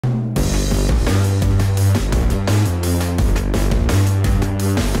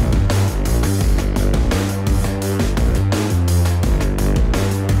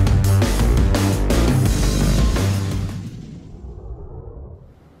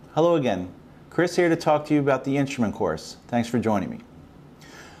Hello again. Chris here to talk to you about the instrument course. Thanks for joining me.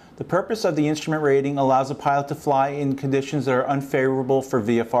 The purpose of the instrument rating allows a pilot to fly in conditions that are unfavorable for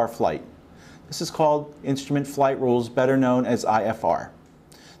VFR flight. This is called Instrument Flight Rules, better known as IFR.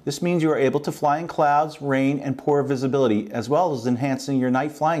 This means you are able to fly in clouds, rain, and poor visibility, as well as enhancing your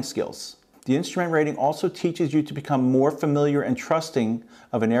night flying skills. The instrument rating also teaches you to become more familiar and trusting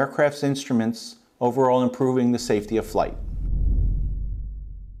of an aircraft's instruments, overall improving the safety of flight.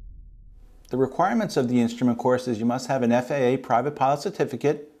 The requirements of the instrument course is you must have an FAA private pilot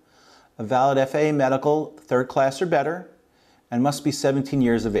certificate, a valid FAA medical, 3rd class or better, and must be 17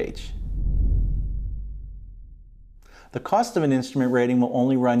 years of age. The cost of an instrument rating will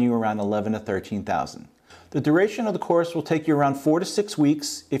only run you around $11,000 to $13,000. The duration of the course will take you around 4 to 6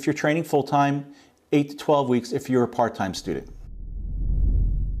 weeks if you're training full-time, 8 to 12 weeks if you're a part-time student.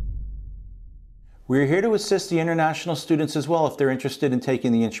 We're here to assist the international students as well if they're interested in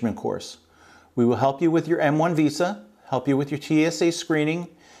taking the instrument course. We will help you with your M1 visa, help you with your TSA screening,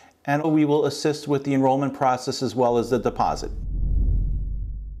 and we will assist with the enrollment process as well as the deposit.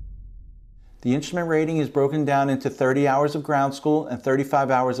 The instrument rating is broken down into 30 hours of ground school and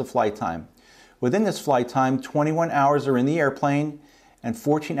 35 hours of flight time. Within this flight time, 21 hours are in the airplane and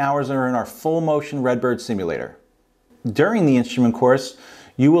 14 hours are in our full motion Redbird simulator. During the instrument course,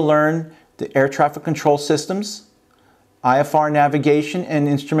 you will learn the air traffic control systems, IFR navigation and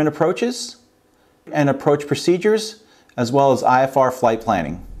instrument approaches, and approach procedures, as well as IFR flight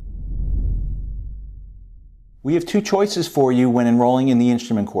planning. We have 2 choices for you when enrolling in the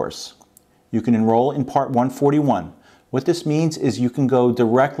instrument course. You can enroll in Part 141. What this means is you can go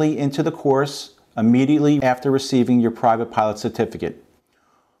directly into the course immediately after receiving your private pilot certificate.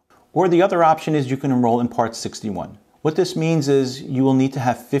 Or the other option is you can enroll in Part 61. What this means is you will need to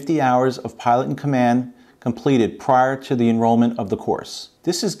have 50 hours of pilot in command completed prior to the enrollment of the course.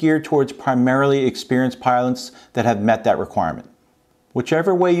 This is geared towards primarily experienced pilots that have met that requirement.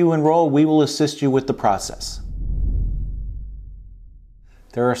 Whichever way you enroll, we will assist you with the process.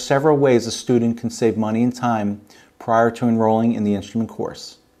 There are several ways a student can save money and time prior to enrolling in the instrument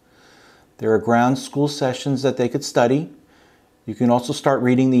course. There are ground school sessions that they could study. You can also start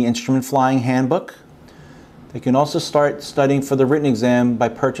reading the Instrument Flying Handbook. They can also start studying for the written exam by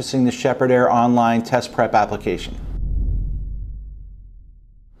purchasing the Shepherd Air Online Test Prep application.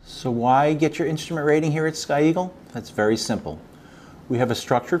 So why get your instrument rating here at SkyEagle? That's very simple. We have a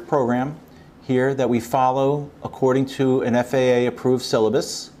structured program here that we follow according to an FAA approved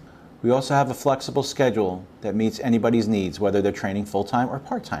syllabus. We also have a flexible schedule that meets anybody's needs, whether they're training full-time or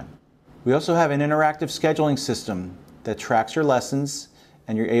part-time. We also have an interactive scheduling system that tracks your lessons,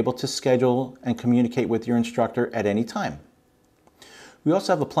 and you're able to schedule and communicate with your instructor at any time. We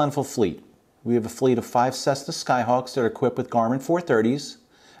also have a plentiful fleet. We have a fleet of 5 Cessna Skyhawks that are equipped with Garmin 430s,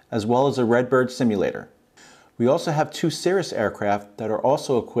 as well as a Redbird simulator. We also have 2 Cirrus aircraft that are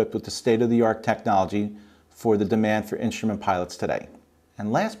also equipped with the state-of-the-art technology for the demand for instrument pilots today.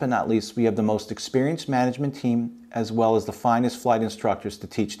 And last but not least, we have the most experienced management team as well as the finest flight instructors to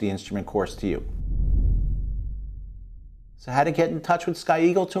teach the instrument course to you. So how to get in touch with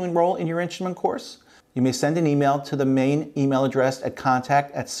SkyEagle to enroll in your instrument course? You may send an email to the main email address at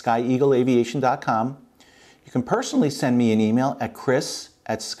contact@SkyEagleAviation.com. You can personally send me an email at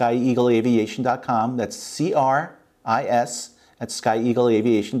chris@SkyEagleAviation.com. That's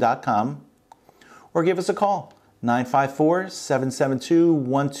CRIS@SkyEagleAviation.com. Or give us a call,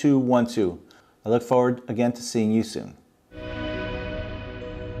 954-772-1212. I look forward again to seeing you soon.